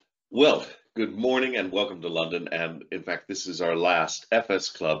Well, good morning and welcome to London. And in fact, this is our last FS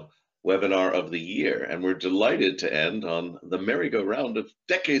Club webinar of the year. And we're delighted to end on the merry-go-round of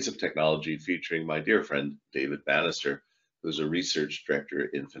decades of technology featuring my dear friend, David Bannister, who's a research director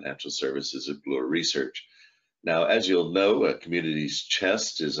in financial services at Bloor Research. Now, as you'll know, CommunityZ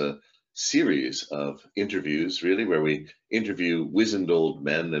Chest is a series of interviews, really, where we interview wizened old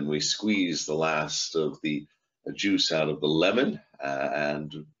men and we squeeze the last of the juice out of the lemon.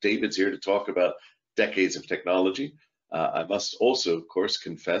 And David's here to talk about decades of technology. I must also, of course,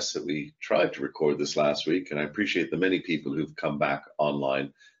 confess that we tried to record this last week, and I appreciate the many people who've come back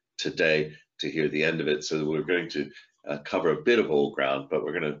online today to hear the end of it. So we're going to cover a bit of old ground, but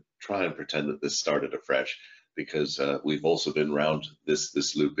we're going to try and pretend that this started afresh, because we've also been around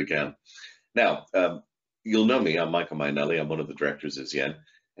this loop again. Now, you'll know me, I'm Michael Mainelli, I'm one of the directors at Yen,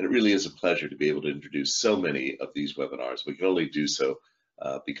 and it really is a pleasure to be able to introduce so many of these webinars. We can only do so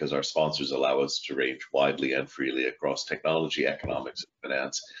because our sponsors allow us to range widely and freely across technology, economics, and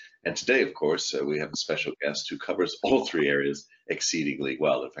finance. And today, of course, we have a special guest who covers all three areas exceedingly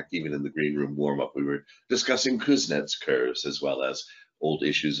well. In fact, even in the green room warm-up, we were discussing Kuznets curves as well as old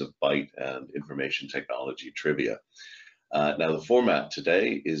issues of byte and information technology trivia. Now, the format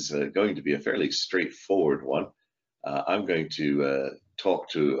today is going to be a fairly straightforward one. I'm going to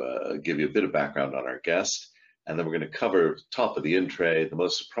give you a bit of background on our guest, and then we're going to cover top of the in tray, the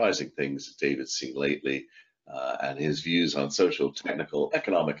most surprising things that David's seen lately, and his views on social, technical,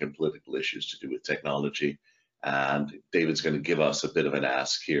 economic, and political issues to do with technology. And David's going to give us a bit of an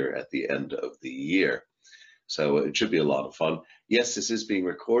ask here at the end of the year. So it should be a lot of fun. Yes, this is being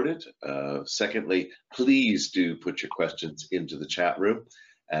recorded. Secondly, please do put your questions into the chat room.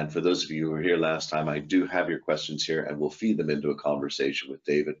 And for those of you who were here last time, I do have your questions here and we'll feed them into a conversation with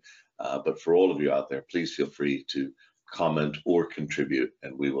David. But for all of you out there, please feel free to comment or contribute,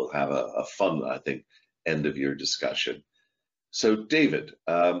 and we will have a fun, I think, end of your discussion. So David,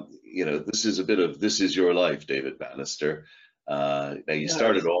 this is your life, David Bannister. Now you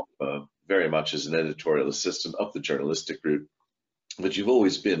started off very much as an editorial assistant up the journalistic route, but you've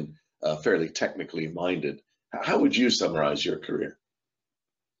always been fairly technically minded. How would you summarize your career?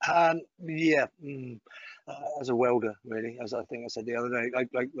 As a welder, really, as I think I said the other day, I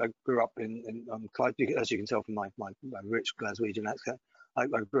grew up in Clyde, as you can tell from my rich Glaswegian accent. I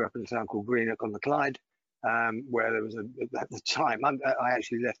grew up in a town called Greenock on the Clyde, where there was at the time, I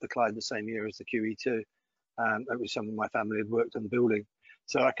actually left the Clyde the same year as the QE2. It was some of my family had worked on building.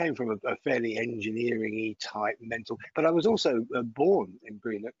 So I came from a fairly engineering-y type mental, but I was also born in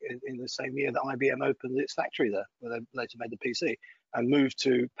Greenock in the same year that IBM opened its factory there, where they later made the PC, and moved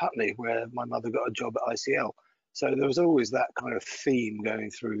to Putney, where my mother got a job at ICL. So there was always that kind of theme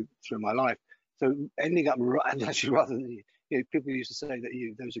going through my life. So ending up, and actually rather than, people used to say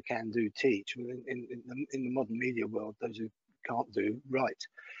that those who can do teach. In the modern media world, those who can't do write.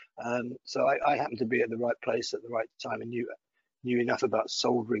 So I happened to be at the right place at the right time and knew enough about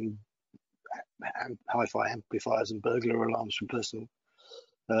soldering hi-fi amplifiers and burglar alarms from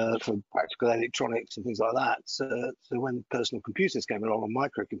practical electronics and things like that. So when personal computers came along, or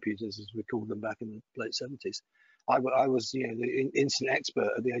microcomputers as we called them back in the late 70s, I was the instant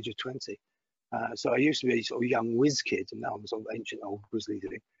expert at the age of 20. So I used to be a sort of young whiz kid, and now I'm sort of ancient old grizzly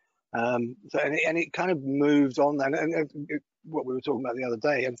thing. And it kind of moved on, and what we were talking about the other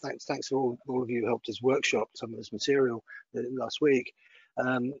day, and thanks to all of you who helped us workshop some of this material last week,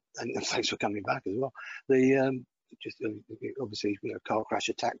 and thanks for coming back as well. Obviously, car crash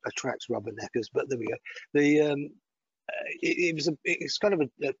attracts rubberneckers, but there we go. It's kind of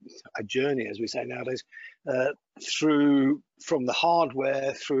a journey, as we say nowadays, from the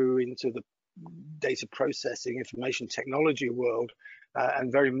hardware through into the data processing, information technology world,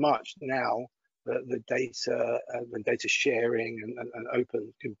 and very much now the data and data sharing and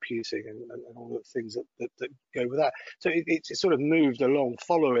open computing and all the things that go with that. So it sort of moved along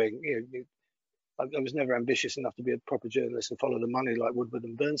following. I was never ambitious enough to be a proper journalist and follow the money like Woodward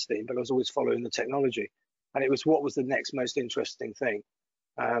and Bernstein, but I was always following the technology, and it was what was the next most interesting thing.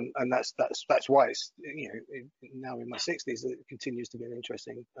 And that's why it's now in my 60s that it continues to be an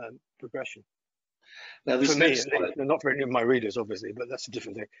interesting progression. Now, this for me, not for any of my readers, obviously, but that's a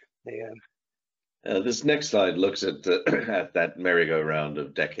different thing. This next slide looks at at that merry-go-round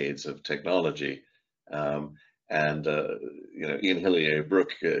of decades of technology, and Ian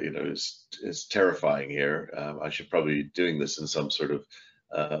Hillier-Brooke, is terrifying here. I should probably be doing this in some sort of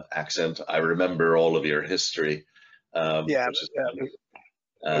accent. I remember all of your history. And Ian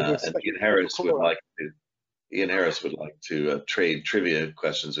Harris would like to trade trivia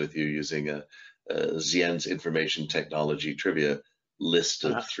questions with you using Xian's information technology trivia list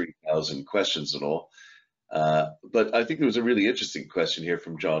of 3,000 questions and all. But I think there was a really interesting question here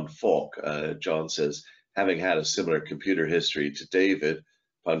from John Falk. John says, having had a similar computer history to David,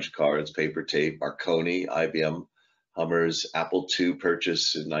 punch cards, paper tape, Marconi, IBM, Hummers, Apple II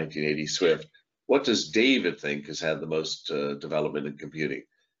purchase in 1980, Swift, what does David think has had the most development in computing?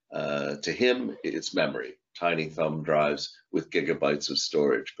 To him, it's memory, tiny thumb drives with gigabytes of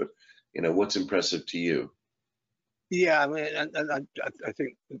storage. But, you know, what's impressive to you? Yeah, I mean, and I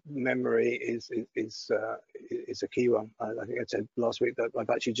think memory is a key one. I think I said last week that I've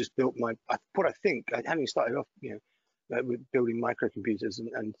actually just built what I think, having started off, with building microcomputers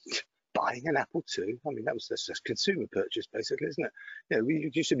and buying an Apple II. I mean, that was just a consumer purchase, basically, isn't it?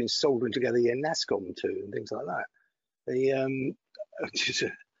 We used to have been soldering together your NASCOM II and things like that. Just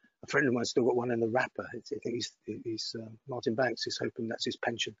a friend of mine still got one in the wrapper. I think he's Martin Banks is hoping that's his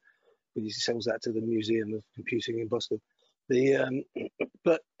pension. He sells that to the Museum of Computing in Boston. Yeah,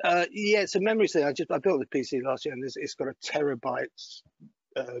 it's a memory thing. I built the PC last year, and it's got a terabyte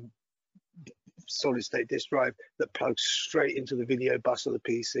solid state disk drive that plugs straight into the video bus of the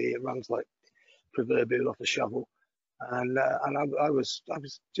PC. It runs like proverbial off a shovel, and I was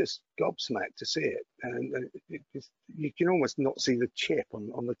just gobsmacked to see it. And you can almost not see the chip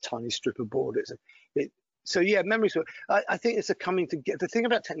on the tiny strip of board. So yeah, memories. I think it's a coming together. The thing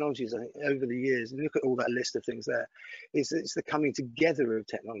about technologies, I think, over the years, and look at all that list of things there, is it's the coming together of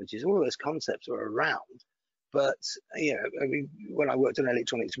technologies. All of those concepts are around, but I mean, when I worked on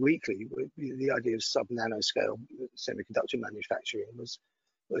Electronics Weekly, the idea of sub-nanoscale semiconductor manufacturing was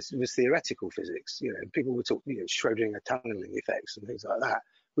theoretical physics. People were talking, Schrodinger tunneling effects and things like that,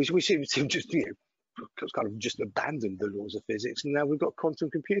 which we seem to just, kind of just abandoned the laws of physics, and now we've got quantum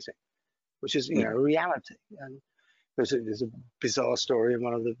computing, which is a reality. And there's a bizarre story in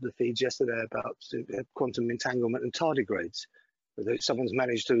one of the feeds yesterday about quantum entanglement and tardigrades. Someone's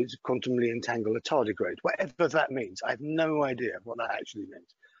managed to quantumly entangle a tardigrade, whatever that means. I have no idea what that actually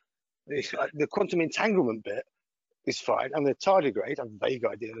means. The quantum entanglement bit is fine, and the tardigrade, I have a vague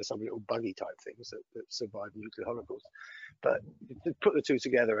idea. There's some little buggy type things that survive nuclear holocaust. But to put the two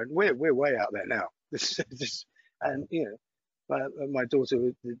together, and we're way out there now. My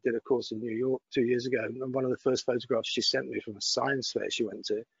daughter did a course in New York 2 years ago, and one of the first photographs she sent me from a science fair she went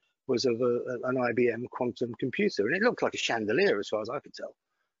to was of an IBM quantum computer, and it looked like a chandelier as far as I could tell.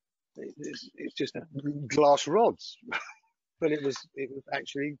 It's just glass rods, but it was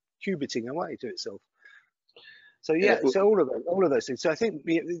actually cubiting away to itself. So so all of those things. So I think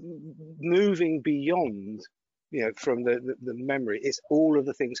moving beyond, from the memory, it's all of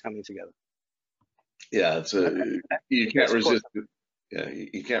the things coming together. Yeah, you can't resist. Yeah,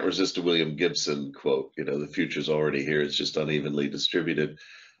 you can't resist a William Gibson quote. The future's already here; it's just unevenly distributed.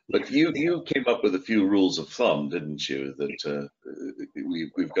 But you came up with a few rules of thumb, didn't you? That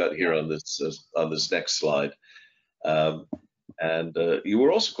we've got here on this next slide. And you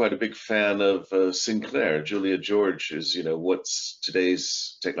were also quite a big fan of Sinclair. Julia George is, what's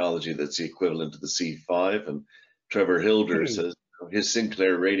today's technology that's the equivalent to the C5, and Trevor Hilder says his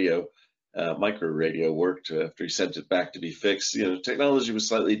Sinclair radio. Micro radio worked after he sent it back to be fixed. Technology was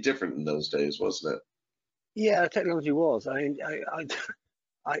slightly different in those days, wasn't it? Yeah, technology was. I mean,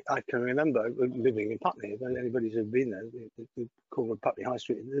 I can remember living in Putney. If anybody's ever been there, the corner of Putney High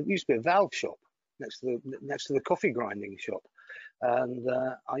Street, there used to be a valve shop next to the coffee grinding shop, and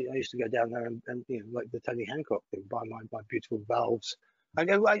I used to go down there and like the Tony Hancock thing, buy my beautiful valves. I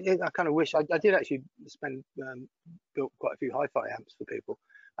kind of wish I did actually built quite a few hi-fi amps for people.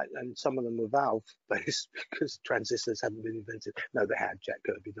 And some of them were valve based because transistors hadn't been invented. No, they had. Jack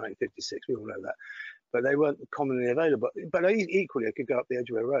Kirby, 1956. We all know that, but they weren't commonly available. But equally, I could go up the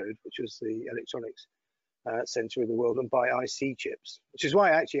Edgware Road, which was the electronics centre of the world, and buy IC chips, which is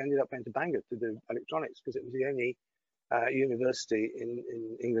why I actually ended up going to Bangor to do electronics, because it was the only university in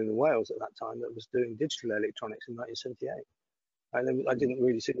England and Wales at that time that was doing digital electronics in 1978. And I didn't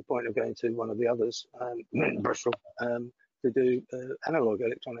really see the point of going to one of the others, Bristol. To do analog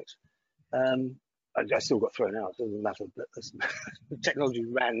electronics. I still got thrown out. It doesn't matter, but the technology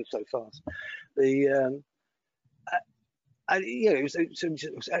ran so fast. It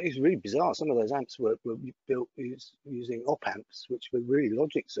was really bizarre. Some of those amps were built using op amps, which were really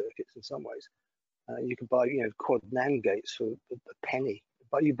logic circuits in some ways. You could buy quad NAND gates for a penny,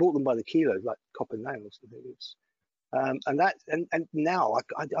 but you bought them by the kilo, like copper nails. And now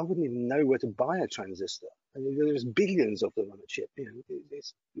I wouldn't even know where to buy a transistor. I mean, there's billions of them on a chip.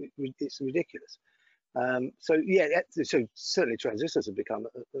 It's ridiculous. So certainly transistors have become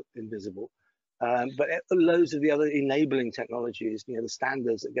invisible, but loads of the other enabling technologies, the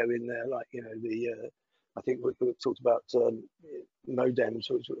standards that go in there, like I think we talked about modems,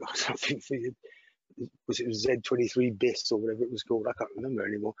 which was something for you. Was it Z23 BIS or whatever it was called? I can't remember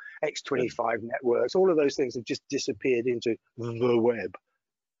anymore. X25 networks, all of those things have just disappeared into the web.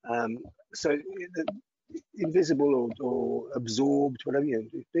 So invisible or absorbed, whatever, you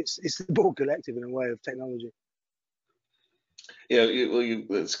know, it's the Borg collective in a way of technology. Yeah,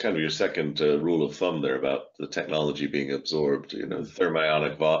 it's kind of your second rule of thumb there about the technology being absorbed. You know,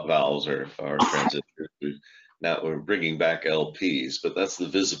 thermionic valves are transistors. Now we're bringing back LPs, but that's the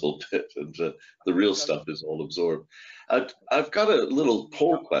visible bit, and the real stuff is all absorbed. I've got a little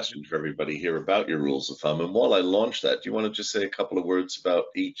poll question for everybody here about your rules of thumb, and while I launch that, do you want to just say a couple of words about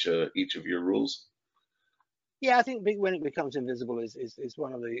each of your rules? Yeah, I think when it becomes invisible is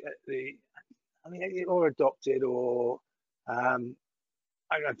one of the I mean, or adopted, or I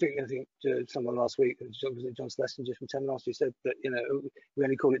think someone last week, was it John Schlesinger from Temenos, who said that, you know, we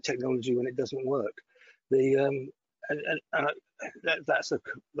only call it technology when it doesn't work. The that's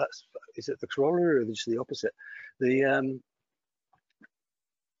is it the corollary or just the opposite? The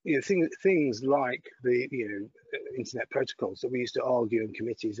you know, things like the, you know, internet protocols that we used to argue in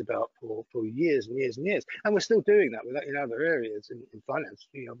committees about for years and years and years, and we're still doing that with in other areas in finance.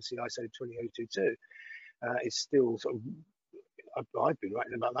 You know, obviously ISO 20022 is still sort of, I've been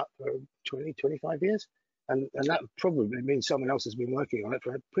writing about that for 20, 25 years, and that probably means someone else has been working on it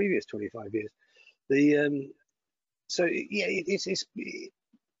for the previous 25 years. The so yeah, it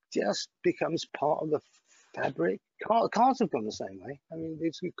just becomes part of the fabric. Cars have gone the same way. I mean,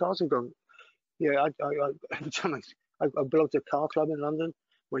 cars have gone. Yeah, I belong to a car club in London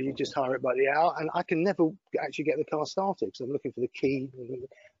where you just hire it by the hour, and I can never actually get the car started because I'm looking for the key. And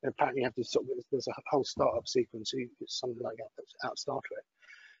apparently, you have to there's a whole startup sequence, something like that that's out of Star Trek.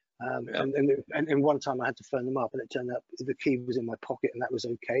 And one time I had to phone them up, and it turned out the key was in my pocket, and that was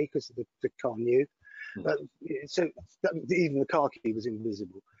okay because the car knew. But so even the car key was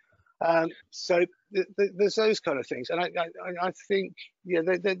invisible. So there's those kind of things, and I think, yeah,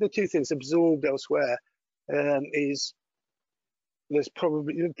 the two things absorbed elsewhere is there's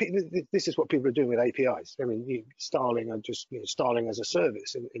probably, this is what people are doing with APIs. I mean, Starling are just, you know, Starling as a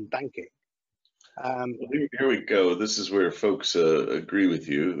service in banking. Here we go. This is where folks agree with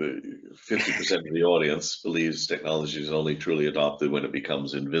you. 50% of the audience believes technology is only truly adopted when it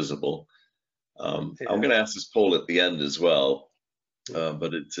becomes invisible. I'm going to ask this poll at the end as well,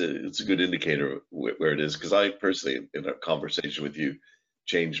 but it's a good indicator where it is, because I personally, in a conversation with you,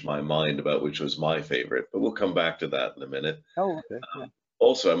 changed my mind about which was my favorite, but we'll come back to that in a minute. Oh, okay. Yeah.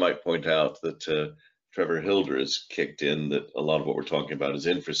 Also, I might point out that Trevor Hilder has kicked in that a lot of what we're talking about is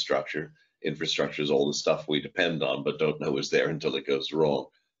infrastructure. Infrastructure is all the stuff we depend on, but don't know is there until it goes wrong,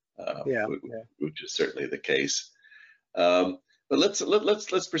 which is certainly the case. But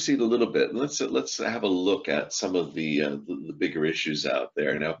let's proceed a little bit, and let's have a look at some of the bigger issues out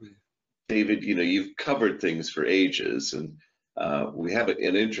there now. David, you know, you've covered things for ages, and we have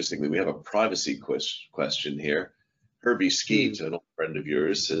and interestingly, we have a privacy question here. Herbie Skeet, an old friend of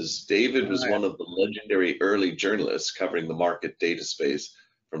yours, says David was one of the legendary early journalists covering the market data space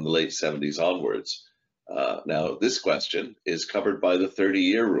from the late 70s onwards. Now, this question is covered by the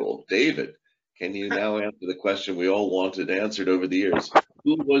 30-year rule. David, can you now answer the question we all wanted answered over the years?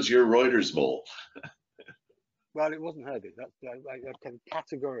 Who was your Reuters mole? Well, it wasn't Herbie. I can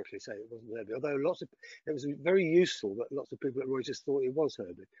categorically say it wasn't Herbie. Although it was very useful that lots of people at Reuters thought it was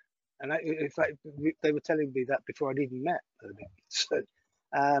Herbie, and in fact, they were telling me that before I'd even met Herbie. So,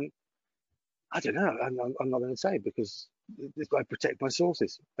 I don't know. I'm not going to say, because I protect my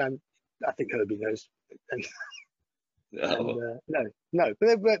sources, and I think Herbie knows. And, no.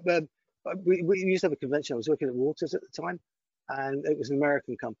 But we used to have a convention. I was working at Waters at the time, and it was an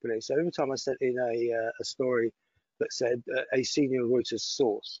American company. So every time I sent in a story that said a senior Reuters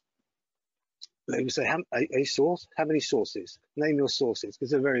source, they would say, a source? How many sources? Name your sources, because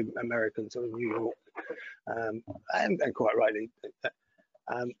they're very American, sort of New York, and quite rightly.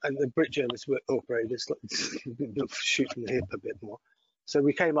 And the Brit journalists were operating shoot from the hip a bit more. So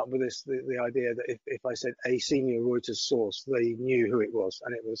we came up with the idea that if I said a senior Reuters source, they knew who it was,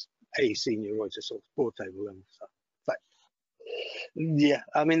 and it was a senior Reuters source, board table and stuff. But yeah,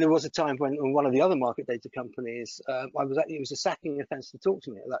 I mean, there was a time when one of the other market data companies, it was a sacking offence to talk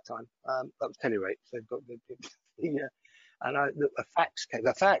to me at that time. That was Telerate. So they've got and a fax came.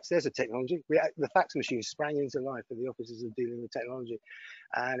 The fax, there's a technology. The fax machine sprang into life in the offices of dealing with technology,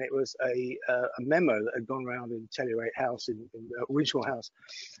 and it was a memo that had gone around in Telerate House, in Winchell House,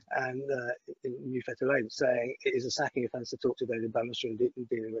 and in New Fetter Lane, saying it is a sacking offence to talk to David Bannister in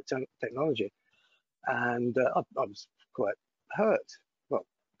dealing with technology. And I was quite hurt, well,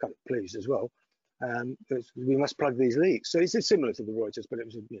 kind of pleased as well. We must plug these leaks. So it's similar to the Reuters, but it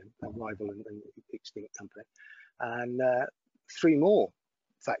was a rival and extinct company. And 3 more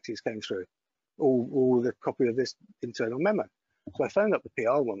faxes came through, all with a copy of this internal memo. So I phoned up the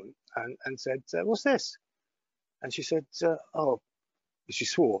PR woman and said, what's this? And she said, oh, she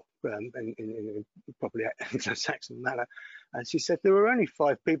swore in a properly Anglo-Saxon manner. And she said, there were only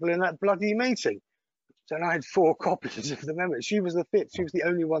 5 people in that bloody meeting. So I had 4 copies of the memo. She was the 5th. She was the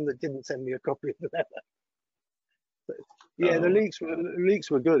only one that didn't send me a copy of the memo. But, yeah, the leaks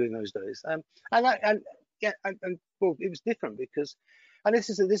were good in those days. And well, it was different because, and this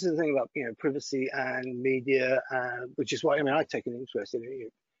is the thing about privacy and media, which is why I take an interest in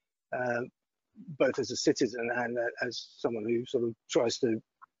it, both as a citizen and as someone who sort of tries to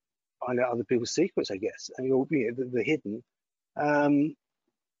find out other people's secrets, I guess, and the hidden.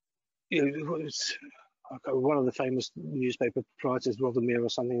 One of the famous newspaper proprietors, Rothermere or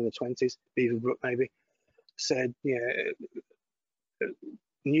something in the 20s, Beaverbrook maybe, said,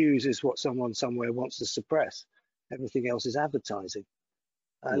 news is what someone somewhere wants to suppress. Everything else is advertising.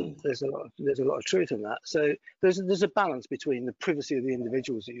 And there's a lot of truth in that. So there's a balance between the privacy of the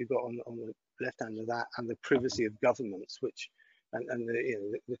individuals that you've got on the left hand of that, and the privacy of governments, which and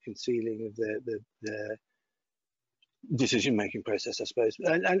the concealing of the decision-making process, I suppose.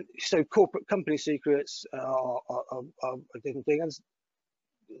 And so corporate company secrets are a different thing,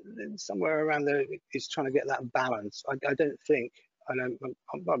 and somewhere around there is trying to get that balance. I don't think, and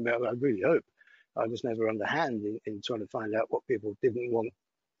I really hope, I was never underhand in trying to find out what people didn't want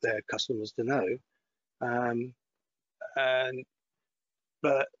their customers to know.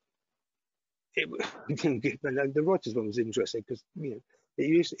 But the Reuters one was interesting because it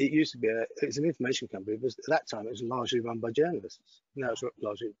used to be it's an information company, but at that time it was largely run by journalists. Now it's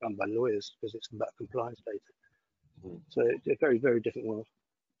largely run by lawyers because it's about compliance data. So it's a very, very different world.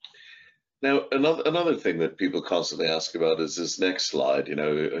 Now, another thing that people constantly ask about is this next slide.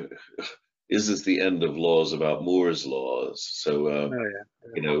 Is this the end of laws about Moore's laws? So,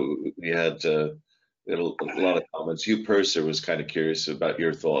 we had a lot of comments. Hugh Purser was kind of curious about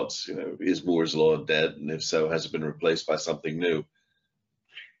your thoughts. Is Moore's law dead, and if so, has it been replaced by something new?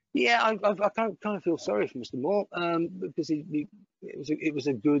 Yeah, I kind of feel sorry for Mr. Moore because it was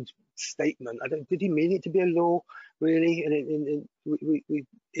a good statement. Did he mean it to be a law, really? And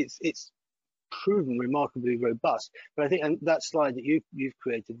it's proven remarkably robust. But I think, and that slide that you've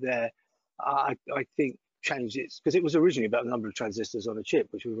created there, I think changed it because it was originally about the number of transistors on a chip,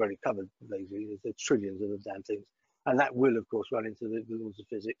 which we've already covered lately. There's trillions of the damn things, and that will, of course, run into the laws of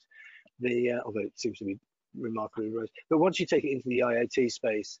physics. Although it seems to be remarkably robust. But once you take it into the IoT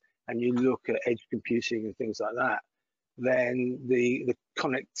space and you look at edge computing and things like that, then the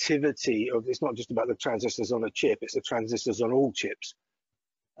connectivity of it's not just about the transistors on a chip; it's the transistors on all chips.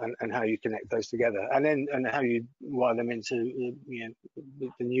 And how you connect those together, and how you wire them into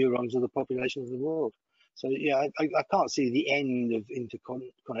the neurons of the population of the world. So yeah, I can't see the end of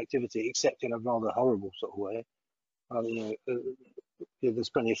interconnectivity except in a rather horrible sort of way. There's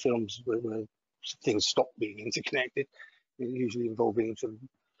plenty of films where things stop being interconnected, usually involving sort of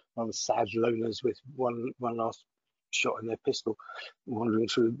rather sad loners with one last shot in their pistol, wandering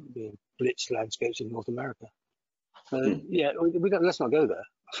through blitzed landscapes in North America. So yeah, let's not go there.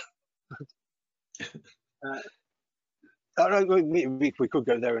 We could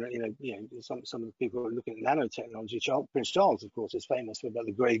go there, and some of the people are looking at nanotechnology. Prince Charles, of course, is famous for about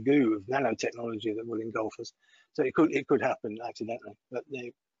the grey goo of nanotechnology that will engulf us. So it could happen accidentally, but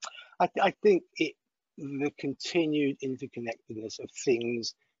I think the continued interconnectedness of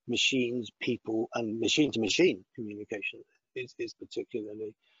things, machines, people, and machine-to-machine communication is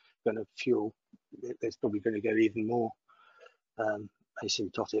particularly going to fuel. There's probably going to get even more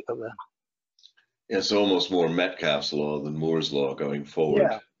asymptotic up there. Yeah, it's almost more Metcalfe's law than Moore's law going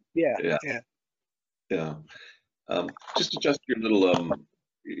forward. Yeah. Just adjust your little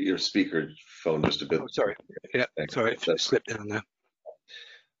your speaker phone just a bit. Oh, sorry. Yeah, sorry, it slipped down there.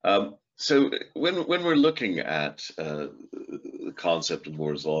 So when we're looking at the concept of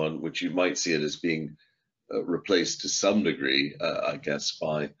Moore's law, in which you might see it as being replaced to some degree, I guess,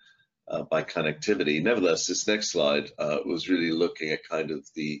 by connectivity. Nevertheless, this next slide was really looking at kind of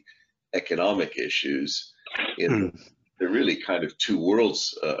the economic issues. There are really kind of 2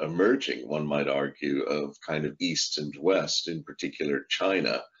 worlds emerging, one might argue, of kind of East and West, in particular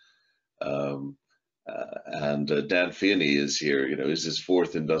China. And Dan Feeney is here. Is this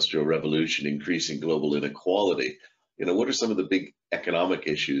 4th industrial revolution increasing global inequality? What are some of the big economic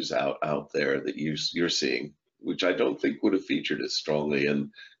issues out there that you're seeing, which I don't think would have featured as strongly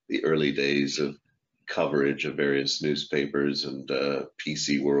in the early days of coverage of various newspapers and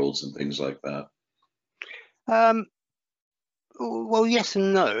PC worlds and things like that? Um, well, yes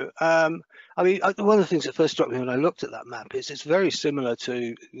and no. I mean, one of the things that first struck me when I looked at that map is it's very similar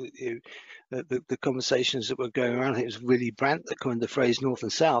to the conversations that were going around. I think it was Willy Brandt that coined the phrase North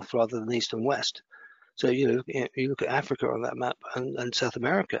and South rather than East and West. So you look at Africa on that map and South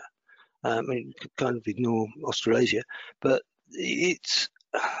America. I mean, you could kind of ignore Australasia, but it's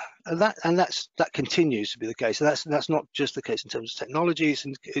that continues to be the case. So that's not just the case in terms of technologies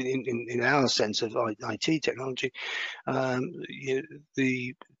and in our sense of IT technology. The,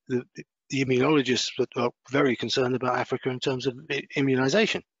 the the immunologists are very concerned about Africa in terms of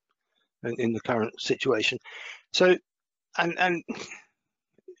immunization in the current situation. So, and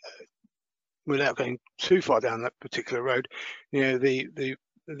without going too far down that particular road, the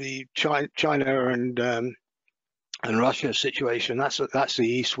China and Russia situation, that's the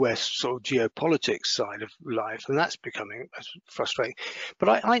east-west sort of geopolitics side of life, and that's becoming frustrating.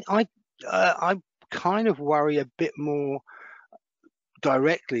 But I kind of worry a bit more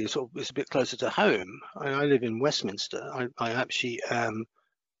directly, sort of, it's a bit closer to home. I live in Westminster. I actually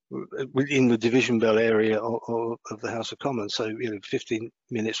in the Division Bell area of the House of Commons, so 15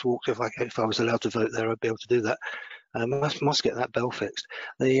 minutes walk. If I was allowed to vote there, I'd be able to do that. Must get that bell fixed.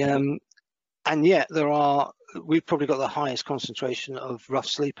 And yet we've probably got the highest concentration of rough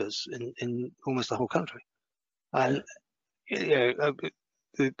sleepers in almost the whole country. And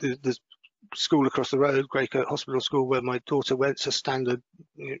the school across the road, Greycoat Hospital School, where my daughter went, it's a standard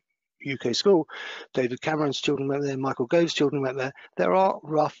UK school. David Cameron's children went there, Michael Gove's children went there. There are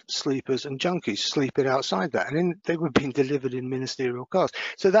rough sleepers and junkies sleeping outside that, and they were being delivered in ministerial cars.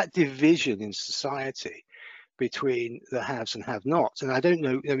 So that division in society between the haves and have-nots, and I don't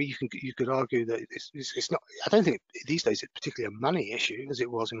know. I mean, you could argue that it's not. I don't think these days it's particularly a money issue as it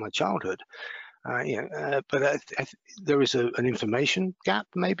was in my childhood. But there is an information gap.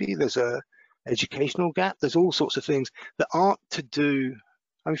 Maybe there's a educational gap. There's all sorts of things that aren't to do.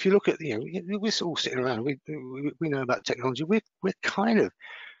 I mean, if you look at we're all sitting around. We know about technology. We're kind of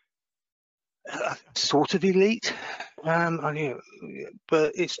sort of elite,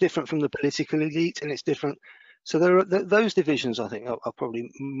 but it's different from the political elite, and it's different. So there are those divisions. I think are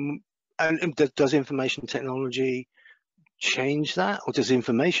probably. And does information technology change that, or does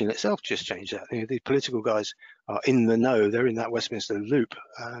information itself just change that? The political guys are in the know. They're in that Westminster loop.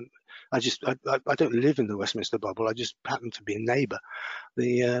 I don't live in the Westminster bubble. I just happen to be a neighbour.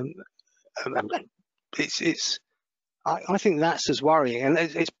 I think that's as worrying, and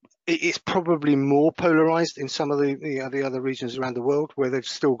it's probably more polarized in some of the other regions around the world where they've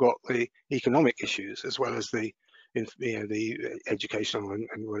still got the economic issues as well as the educational and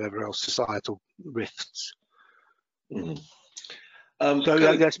whatever else societal rifts. Mm-hmm. So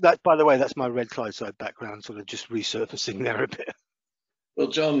that, by the way, that's my Red Clydeside background, sort of just resurfacing there a bit. Well,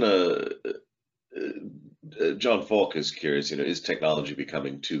 John Falk is curious, is technology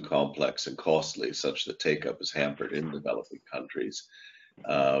becoming too complex and costly such that take-up is hampered in developing countries?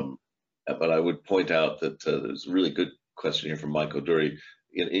 But I would point out that there's a really good question here from Michael Dury.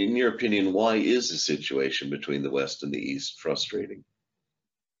 In your opinion, why is the situation between the West and the East frustrating?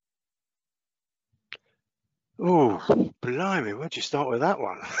 Oh, blimey, where'd you start with that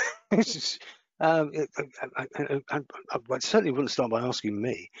one? I certainly wouldn't start by asking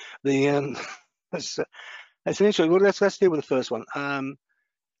me. That's an interesting. Well, let's deal with the first one,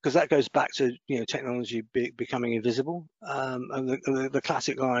 because that goes back to technology becoming invisible. And the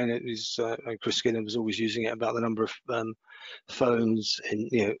classic line is Chris Skinner was always using it about the number of phones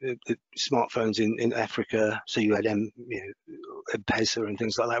in smartphones in Africa. So you had M-Pesa and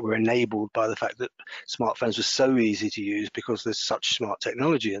things like that were enabled by the fact that smartphones were so easy to use because there's such smart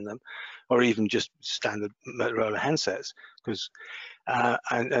technology in them, or even just standard Motorola handsets. Because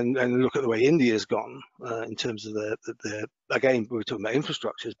and look at the way India's gone in terms of the again, we were talking about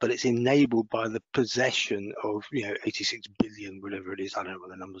infrastructures, but it's enabled by the possession of 86 billion, whatever it is. I don't know what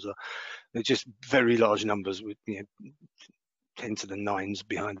the numbers are. They're just very large numbers with 10 to the nines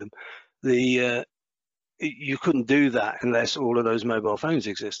behind them. You couldn't do that unless all of those mobile phones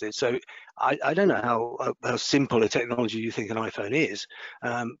existed. So I don't know how simple a technology you think an iPhone is.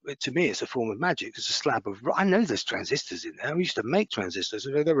 To me, it's a form of magic. It's a slab of. I know there's transistors in there. We used to make transistors.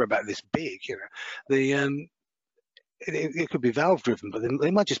 They were about this big. It could be valve driven, but they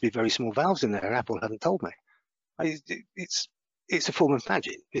might just be very small valves in there. Apple haven't told me. It's a form of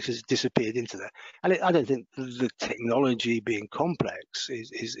magic because it's disappeared into there. And I don't think the technology being complex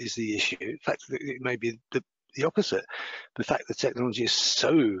is the issue. In fact, it may be the opposite. The fact that technology is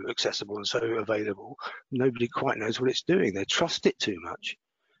so accessible and so available, nobody quite knows what it's doing. They trust it too much.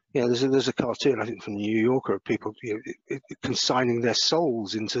 You know, there's a cartoon I think from the New Yorker of people, you know, consigning their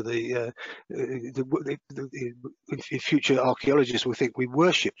souls into in future archaeologists will think we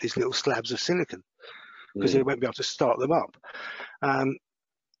worship these little slabs of silicon because they Mm, won't be able to start them up.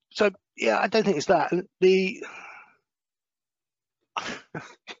 So yeah, I don't think it's that. The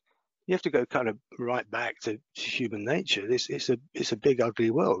you have to go kind of right back to human nature. It's a big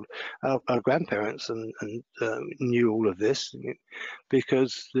ugly world. Our grandparents and knew all of this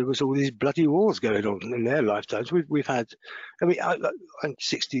because there was all these bloody wars going on in their lifetimes. We've had, I mean, I'm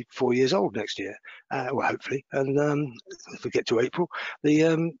 64 years old next year, well hopefully, and if we get to April,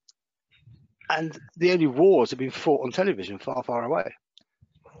 and the only wars have been fought on television far, far away.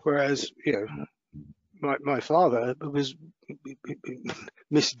 Whereas, you know, my father was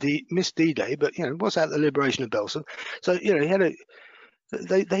missed D-Day, but you know, was at the liberation of Belsen. So you know, he had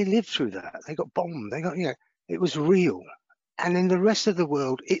they lived through that. They got bombed. They got, you know, it was real. And in the rest of the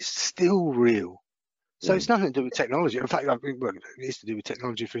world, it's still real. So it's mm. nothing to do with technology. In fact, well, it is to do with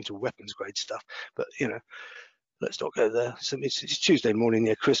technology for into weapons grade stuff. But you know, let's not go there. So it's Tuesday morning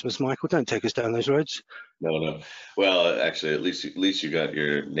near Christmas, Michael. Don't take us down those roads. No, no. Well, actually, at least you got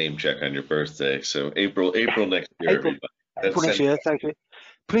your name check on your birthday. So April next year, April, everybody. April next Send, year. Thank you.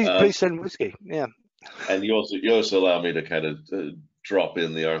 Please, um, please send whiskey. Yeah. and you also allow me to kind of drop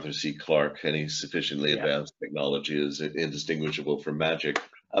in the Arthur C. Clarke. Any sufficiently Yeah. advanced technology is indistinguishable from magic.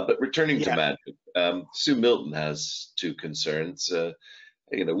 But returning to Yeah. magic, Sue Milton has two concerns.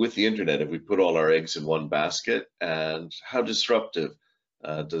 With the internet, if we put all our eggs in one basket, and how disruptive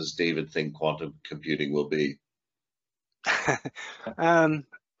does David think quantum computing will be? um,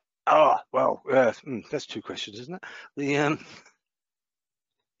 well, that's two questions, isn't it? The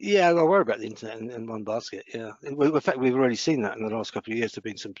Yeah, well, worry about the internet in one basket. Yeah, well, in fact, we've already seen that in the last couple of years. There've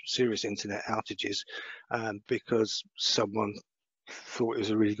been some serious internet outages because someone thought it was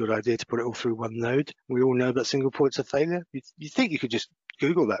a really good idea to put it all through one node. We all know about single points of failure. You think you could just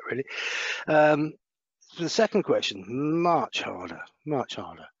Google that, really. For the second question, much harder, much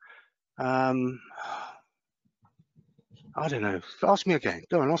harder. I don't know. Ask me again.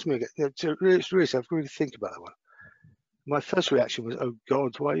 Go on, ask me again. Seriously, I've got to think about that one. My first reaction was, "Oh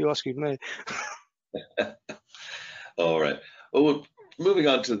God, why are you asking me?" All right. Well, moving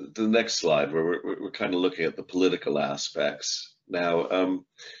on to the next slide, where we're kind of looking at the political aspects. Now,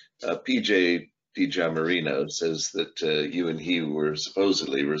 PJ DiGiamarino says that you and he were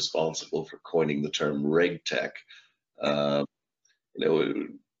supposedly responsible for coining the term regtech. Uh, you know,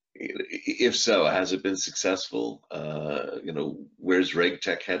 if so, has it been successful? Where's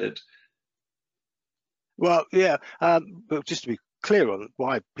regtech headed? Well, yeah, but just to be clear on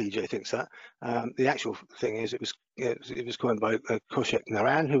why PJ thinks that, the actual thing is it was coined by Kaushik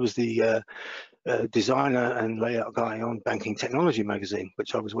Naran, who was the designer and layout guy on Banking Technology magazine,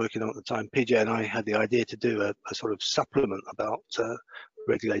 which I was working on at the time. PJ and I had the idea to do a sort of supplement about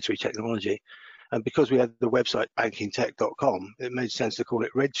regulatory technology. And because we had the website bankingtech.com, it made sense to call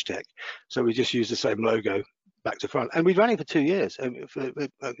it RegTech. So we just used the same logo back to front. And we've run it for 2 years.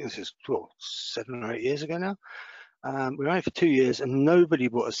 This is 7 or 8 years ago now. We ran it for 2 years and nobody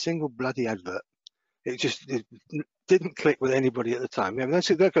bought a single bloody advert. It didn't click with anybody at the time. I mean,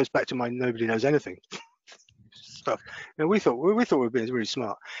 that goes back to my nobody knows anything stuff. You know, we thought we were being really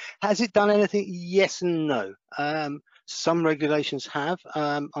smart. Has it done anything? Yes and no. Some regulations have.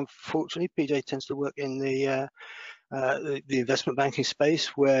 Unfortunately, PJ tends to work in the investment banking space,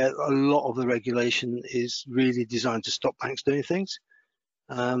 where a lot of the regulation is really designed to stop banks doing things.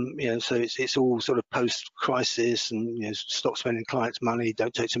 So it's all sort of post-crisis, and stop spending clients' money,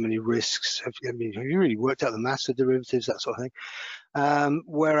 don't take so many risks. Have you really worked out the maths of derivatives, that sort of thing?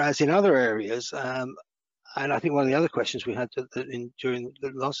 Whereas in other areas, and I think one of the other questions we had during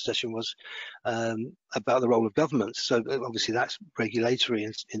the last session was about the role of governments. So obviously that's regulatory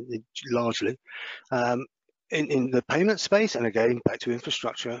largely. In the payment space, and again back to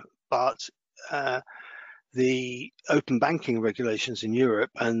infrastructure, but the open banking regulations in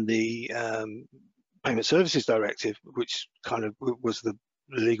Europe and the Payment Services Directive, which kind of was the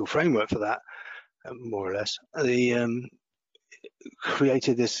legal framework for that, more or less,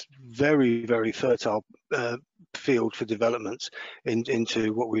 created this very, very fertile field for developments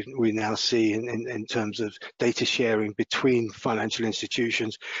into what we now see in terms of data sharing between financial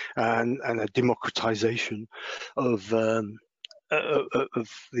institutions and a democratization of the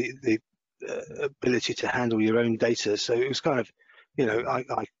ability to handle your own data. So it was kind of,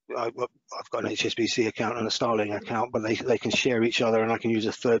 I've got an HSBC account and a Starling account, but they can share each other, and I can use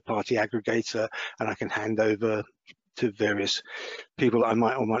a third-party aggregator, and I can hand over to various people that I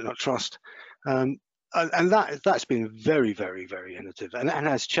might or might not trust. and that's been very, very, very innovative, and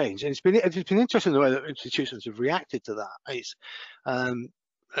has changed. And it's been interesting the way that institutions have reacted to that. It's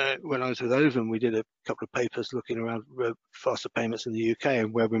when I was with Oven, we did a couple of papers looking around faster payments in the UK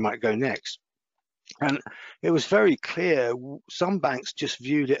and where we might go next. And it was very clear some banks just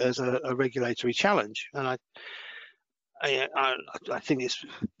viewed it as a regulatory challenge. And I think it's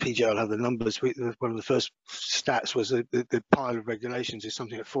PJ will have the numbers. One of the first stats was the pile of regulations is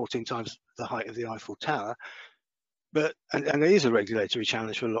something at 14 times the height of the Eiffel Tower. But and it is a regulatory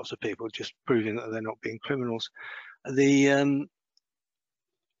challenge for lots of people, just proving that they're not being criminals.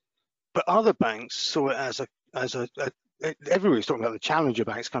 But other banks saw it as a everybody's talking about the challenger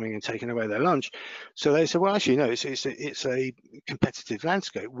banks coming and taking away their lunch. So they said, well, actually, no, it's a competitive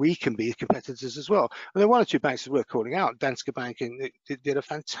landscape. We can be competitors as well. And there are one or two banks that worth calling out. Danske Bank did a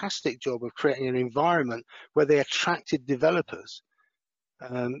fantastic job of creating an environment where they attracted developers.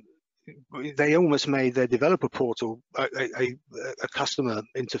 They almost made their developer portal a customer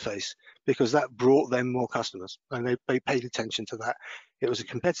interface because that brought them more customers, and they paid attention to that. It was a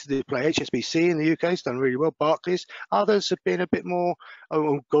competitive play. HSBC in the UK has done really well. Barclays, others have been a bit more,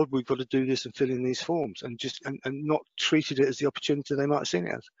 oh God, we've got to do this and fill in these forms, and just and not treated it as the opportunity they might have seen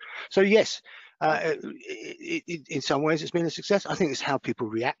it as. So yes, in some ways it's been a success. I think it's how people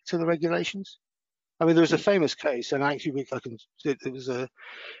react to the regulations. I mean, there was a famous case, and actually, it was the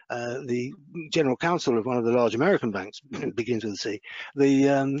general counsel of one of the large American banks, begins with a C,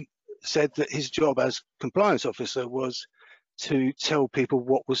 said that his job as compliance officer was to tell people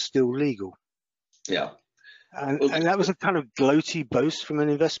what was still legal. Yeah. And that was a kind of gloaty boast from an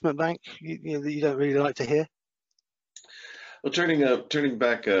investment bank that you don't really like to hear. Well, turning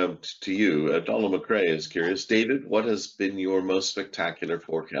back to you, Donald McRae is curious. David, what has been your most spectacular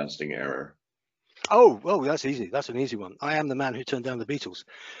forecasting error? Oh, that's easy. That's an easy one. I am the man who turned down the Beatles.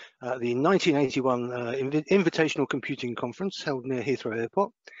 The 1981 Invitational Computing Conference held near Heathrow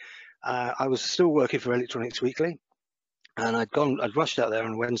Airport. I was still working for Electronics Weekly, and I'd rushed out there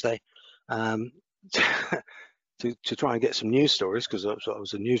on Wednesday to try and get some news stories because I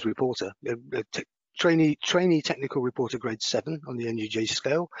was a news reporter, trainee technical reporter grade 7 on the NUJ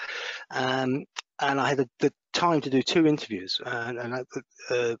scale. And I had the time to do 2 interviews, and a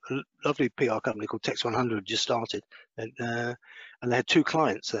lovely PR company called Text 100 just started, and they had 2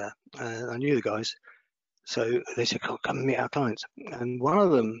 clients there. I knew the guys, so they said, "Come and meet our clients." And one of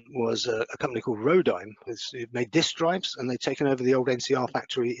them was a company called Rodyme. It made disk drives, and they'd taken over the old NCR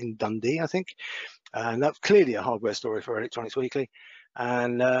factory in Dundee, I think. And that's clearly a hardware story for Electronics Weekly.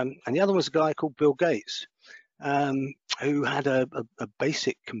 And the other was a guy called Bill Gates, who had a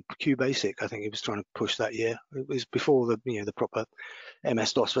basic QBasic. I think he was trying to push that year. It was before the proper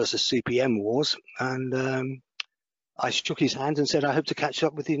MS-DOS versus CP/M wars, and I shook his hand and said, "I hope to catch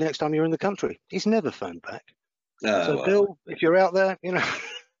up with you next time you're in the country." He's never phoned back. So well, Bill, if you're out there,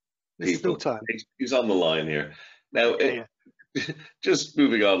 there's still time. He's on the line here now. Yeah. Just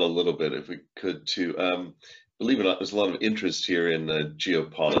moving on a little bit, if we could, to believe it or not, there's a lot of interest here in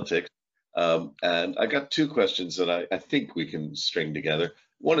geopolitics. And I got 2 questions that I think we can string together.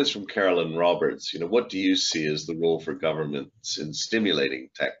 One is from Carolyn Roberts. What do you see as the role for governments in stimulating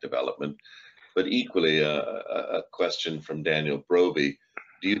tech development? But equally, a question from Daniel Broby.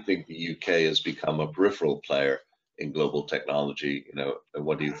 Do you think the UK has become a peripheral player in global technology? And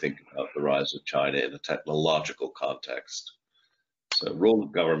what do you think about the rise of China in a technological context? So, role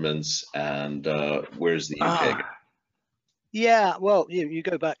of governments, and where's the UK? Yeah, well, you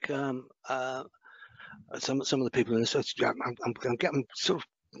go back. Some of the people in this, I'm sort of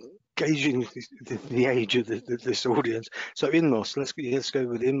gauging the age of this audience. So InMOS, let's go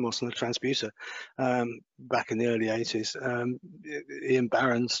with InMOS and the transducer. Back in the early 80s, Ian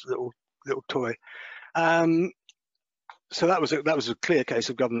Barron's little toy. So that was a clear case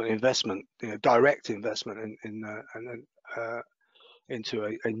of government investment, direct investment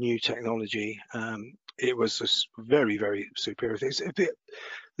into a new technology. It was very, very superior.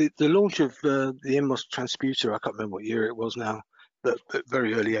 The launch of the InMOS transducer, I can't remember what year it was now, but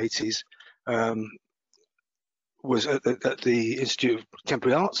very early 80s, was at the Institute of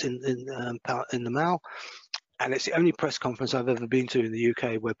Contemporary Arts in the Mall, and it's the only press conference I've ever been to in the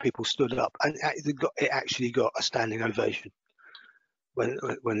UK where people stood up, and it actually got a standing ovation when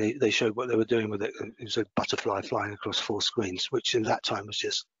they showed what they were doing with it. It was a butterfly flying across 4 screens, which in that time was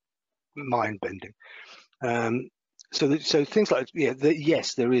just mind-bending. So things like,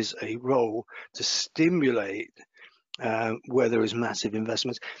 yes, there is a role to stimulate where there is massive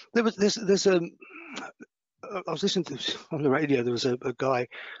investments. I was listening to on the radio. There was a guy,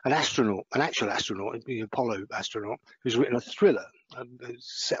 an actual astronaut, the Apollo astronaut, who's written a thriller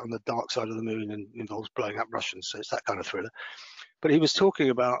set on the dark side of the moon and involves blowing up Russians. So it's that kind of thriller. But he was talking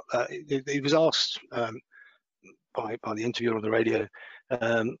about, he was asked by the interviewer on the radio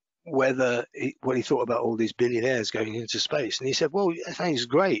what he thought about all these billionaires going into space. And he said, well, I think it's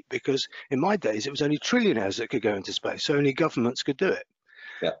great, because in my days, it was only trillionaires that could go into space. So only governments could do it.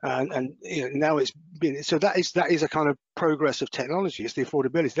 Yeah. And you know, now it's been, so that is a kind of progress of technology. It's the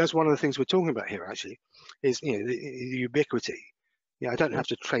affordability. That's one of the things we're talking about here, actually, is, you know, the ubiquity. Yeah, I don't have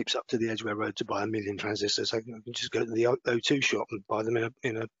to traipse up to the Edgware Road to buy 1 million transistors. I can just go to the O2 shop and buy them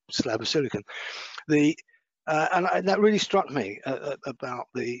in a slab of silicon. That really struck me about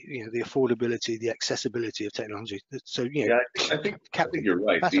the affordability, the accessibility of technology. So yeah, I think you're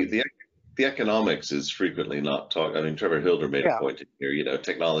right. The economics is frequently not talked. I mean, Trevor Hilder made a point here. You know,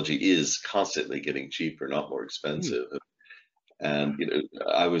 technology is constantly getting cheaper, not more expensive. And you know,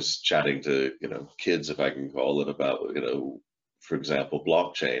 I was chatting to kids, if I can call it, about for example,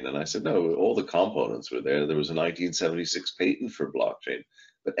 blockchain, and I said, no, all the components were there. There was a 1976 patent for blockchain,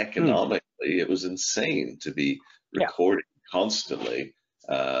 but economically, it was insane to be recording constantly.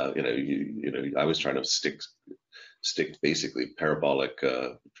 I was trying to stick basically parabolic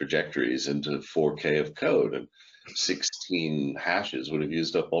trajectories into 4K of code, and 16 hashes would have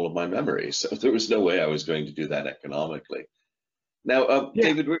used up all of my memory. So there was no way I was going to do that economically. Now,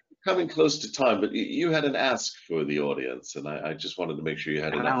 David, we're coming close to time, but you had an ask for the audience, and I just wanted to make sure you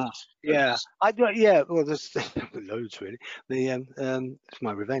had enough. Well, there's loads really. It's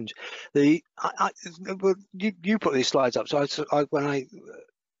my revenge. You put these slides up, so when I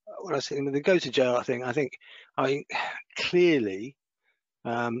see them, they go to jail. I think clearly,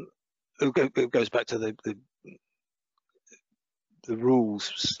 it goes back to the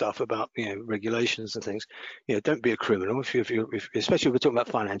rules stuff about regulations and things. Don't be a criminal if especially if we're talking about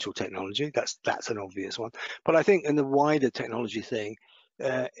financial technology. That's an obvious one. But I think in the wider technology thing,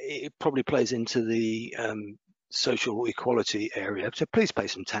 it probably plays into the social equality area. So please pay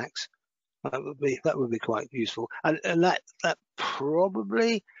some tax. That would be quite useful. And that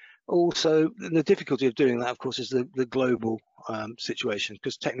probably also, the difficulty of doing that, of course, is the global situation,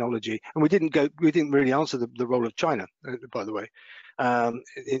 because technology, and we didn't really answer the role of China, by the way,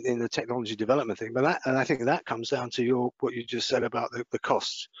 in the technology development thing. But I think that comes down to what you just said about the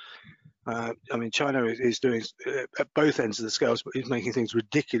costs. I mean, China is doing at both ends of the scales, but is making things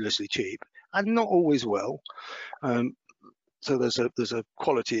ridiculously cheap and not always well. So there's a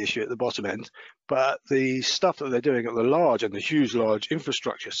quality issue at the bottom end, but the stuff that they're doing at the large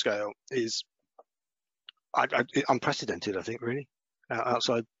infrastructure scale is unprecedented, I think, really,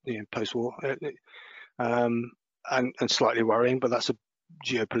 outside post-war, and slightly worrying. But that's a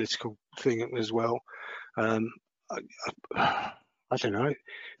geopolitical thing as well. I don't know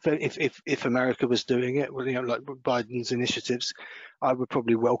if America was doing it, like Biden's initiatives, I would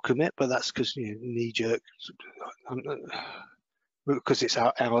probably welcome it, but that's because knee jerk. Because it's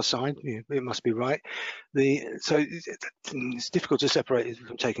our side, it must be right. So it's difficult to separate it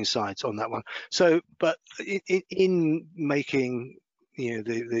from taking sides on that one. So, but in making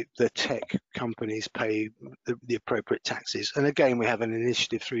the tech companies pay the appropriate taxes, and again we have an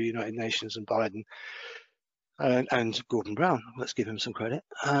initiative through United Nations and Biden and Gordon Brown. Let's give him some credit.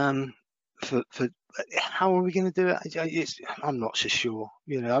 For how are we going to do it? I'm not so sure.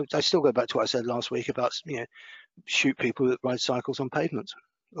 I still go back to what I said last week about shoot people that ride cycles on pavements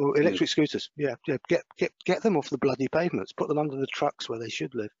or electric scooters. Get them off the bloody pavements. Put them under the trucks where they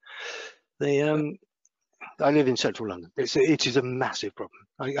should live. I live in central London. It is a massive problem.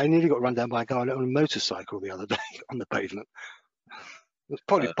 I nearly got run down by a guy on a motorcycle the other day on the pavement. It's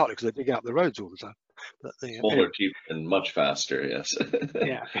partly because they're digging up the roads all the time. But smaller, anyway. Cheaper, and much faster. Yes.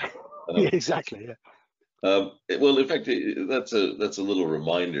 Yeah. Exactly. Yeah. Well, in fact, that's a little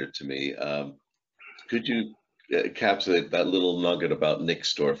reminder to me. Could you encapsulate that little nugget about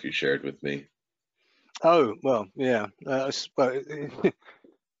Nixdorf you shared with me? Oh well, yeah. It's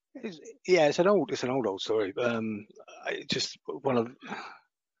an old story. Just one of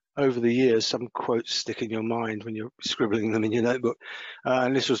over the years, some quotes stick in your mind when you're scribbling them in your notebook.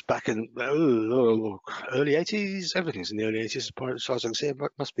 And this was back in early 80s. Everything's in the early 80s, as far as I can see. It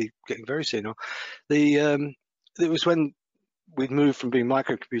must be getting very soon now. It was when we'd moved from being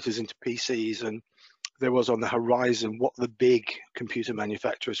microcomputers into PCs, and there was on the horizon what the big computer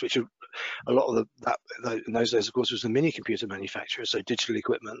manufacturers, which are a lot of that in those days, of course, was the mini computer manufacturers, so digital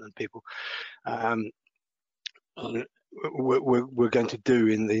equipment and people. We're going to do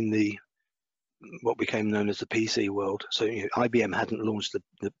in the what became known as the PC world. So IBM hadn't launched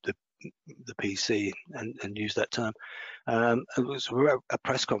the PC and used that term. It was a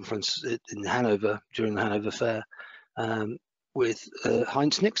press conference in Hanover during the Hanover Fair, with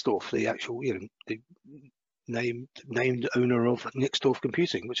Heinz Nixdorf, the actual, the named owner of Nixdorf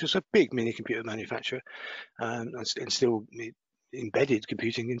Computing, which was a big mini computer manufacturer, and still embedded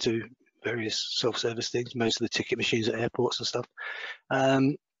computing into various self-service things, most of the ticket machines at airports and stuff.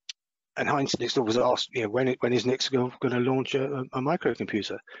 And Heinz Nixdorf was asked, when is Nixdorf going to launch a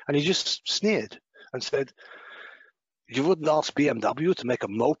microcomputer? And he just sneered and said, "You wouldn't ask BMW to make a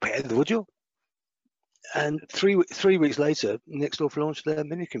moped, would you?" And three weeks later, Nixdorf launched their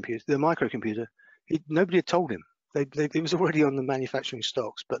microcomputer. Nobody had told him. It was already on the manufacturing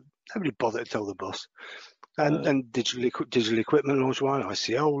stocks, but nobody bothered to tell the boss. And digital equipment launched one,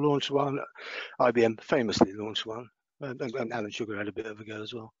 ICL launched one, IBM famously launched one, and Alan Sugar had a bit of a go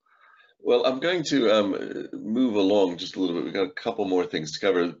as well. Well, I'm going to move along just a little bit. We've got a couple more things to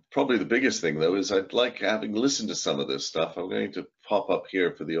cover. Probably the biggest thing, though, is I'd like, having listened to some of this stuff, I'm going to pop up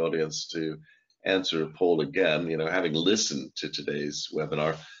here for the audience to answer a poll again. Having listened to today's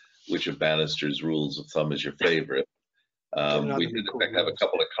webinar, which of Bannister's rules of thumb is your favorite? We did, in fact, have a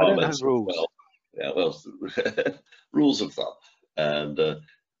couple of comments. I don't have rules. Rules of thumb. And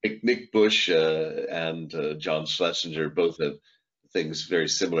Nick Bush and John Schlesinger both have things very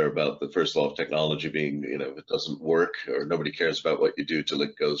similar about the first law of technology being, if it doesn't work or nobody cares about what you do till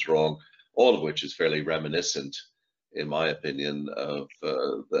it goes wrong, all of which is fairly reminiscent, in my opinion, of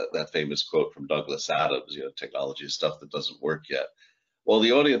that famous quote from Douglas Adams, technology is stuff that doesn't work yet. Well,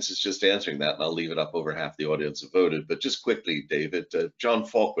 the audience is just answering that, and I'll leave it up. Over half the audience have voted. But just quickly, David, John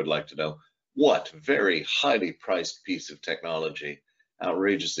Falk would like to know, what very highly priced piece of technology,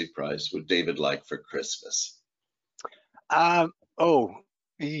 outrageously priced, would David like for Christmas? Well,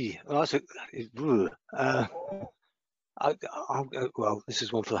 this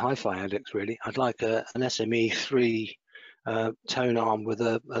is one for the hi-fi addicts, really. I'd like an SME3 tone arm with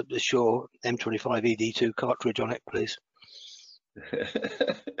a Shure M25 ED2 cartridge on it, please.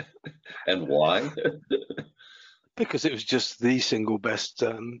 And why? Because it was just the single best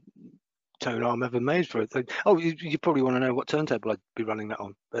tone arm ever made for it. Oh, you probably want to know what turntable I'd be running that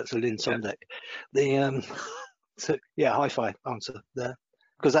on. That's a Lin Sondek. The so yeah, hi-fi answer there,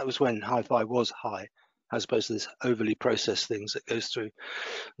 because that was when hi-fi was high, as opposed to this overly processed things that goes through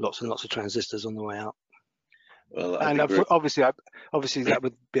lots and lots of transistors on the way out. Well, and obviously that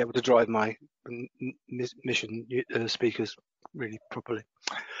would be able to drive my mission speakers really properly.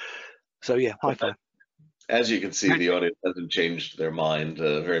 So yeah, hi-fi. As you can see, the audience hasn't changed their mind.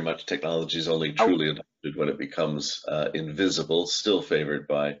 Very much technology is only truly adopted when it becomes invisible. Still favored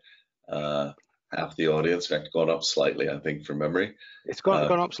by half the audience. In fact, gone up slightly, I think, from memory. It's gone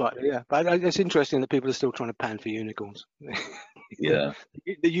up slightly, yeah. But it's interesting that people are still trying to pan for unicorns. Yeah.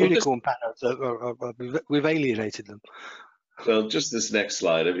 The unicorn panners, we've alienated them. Well, just this next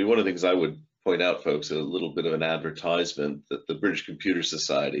slide. I mean, one of the things I would point out, folks, a little bit of an advertisement, that the British Computer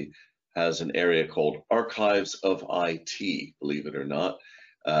Society has an area called Archives of IT, believe it or not.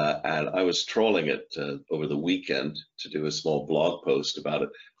 And I was trawling it over the weekend to do a small blog post about it.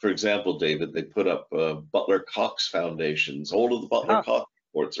 For example, David, they put up Butler Cox Foundations. All of the Butler Cox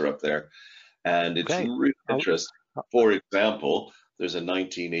reports are up there. And it's really interesting. For example, there's a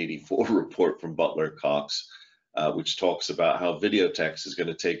 1984 report from Butler Cox, which talks about how video text is going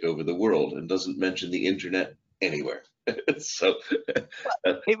to take over the world and doesn't mention the internet anywhere. So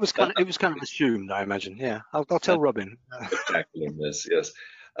it was kind of assumed, I imagine. Yeah, I'll tell Robin. Spectacular miss, yes.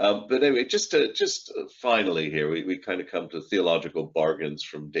 But anyway, just finally here, we kind of come to theological bargains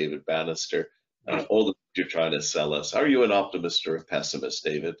from David Bannister. All the you're trying to sell us. Are you an optimist or a pessimist,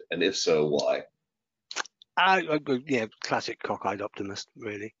 David? And if so, why? Yeah, classic cockeyed optimist,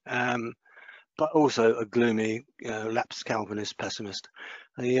 really. But also a gloomy, lapsed Calvinist pessimist.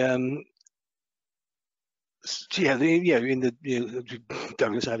 In the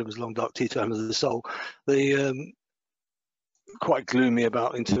Douglas Adams' Long Dark Tea Time of the Soul, quite gloomy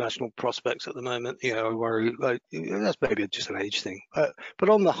about international prospects at the moment. I worry, that's maybe just an age thing. But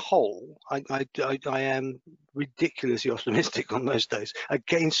on the whole, I am ridiculously optimistic on those days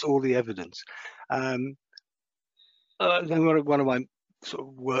against all the evidence. One of my sort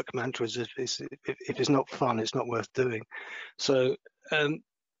of work mantras is if it's not fun, it's not worth doing. So.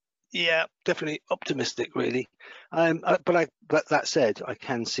 Yeah, definitely optimistic, really. But that said, I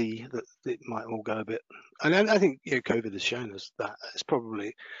can see that it might all go a bit. And I think COVID has shown us that it's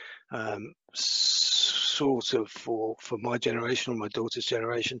probably sort of for my generation or my daughter's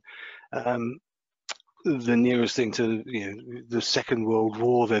generation, the nearest thing to the Second World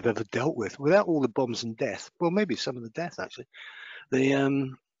War they've ever dealt with, without all the bombs and death. Well, maybe some of the death actually.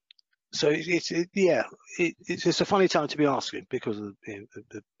 So it's a funny time to be asking because of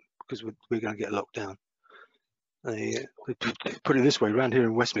because we're going to get locked down. Put it this way, around here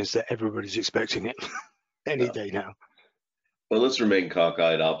in Westminster, everybody's expecting it any day now. Well, let's remain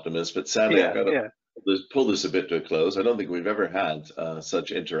cockeyed optimists, but sadly, I've got to pull this a bit to a close. I don't think we've ever had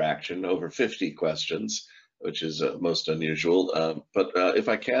such interaction, over 50 questions, which is most unusual. But if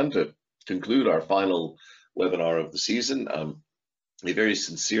I can, to conclude our final webinar of the season, a very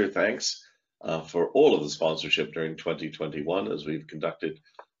sincere thanks for all of the sponsorship during 2021, as we've conducted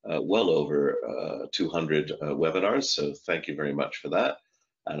well over 200 webinars. So thank you very much for that.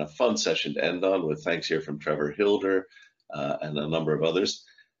 And a fun session to end on with thanks here from Trevor Hilder and a number of others.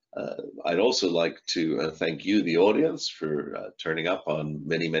 I'd also like to thank you, the audience, for turning up on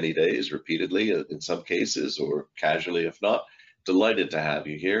many, many days repeatedly, in some cases, or casually if not. Delighted to have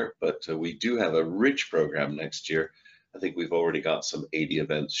you here, but we do have a rich program next year. I think we've already got some 80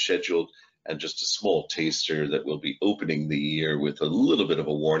 events scheduled, and just a small taster that will be opening the year with a little bit of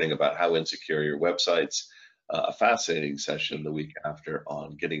a warning about how insecure your websites. A fascinating session the week after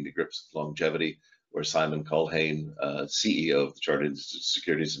on getting to grips with longevity, where Simon Culhane, CEO of the Chartered Institute of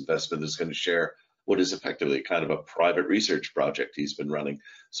Securities Investment, is going to share what is effectively kind of a private research project he's been running.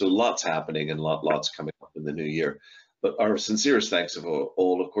 So lots happening and lots coming up in the new year. But our sincerest thanks of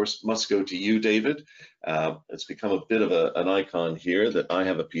all, of course, must go to you, David. It's become a bit of an icon here that I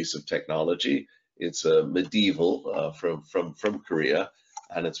have a piece of technology. It's a medieval from Korea,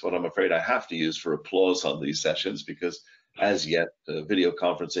 and it's what I'm afraid I have to use for applause on these sessions, because as yet, video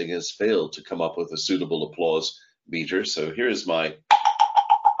conferencing has failed to come up with a suitable applause meter. So here's my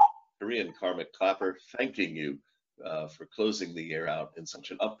Korean karmic clapper thanking you for closing the year out in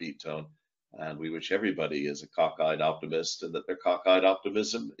such an upbeat tone. And we wish everybody is a cockeyed optimist, and that their cockeyed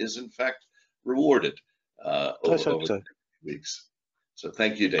optimism is in fact rewarded over the weeks. So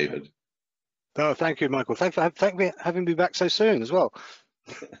thank you, David. Oh, thank you, Michael. Thanks for having me back so soon as well.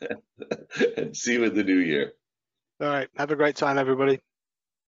 And see you in the new year. All right. Have a great time, everybody.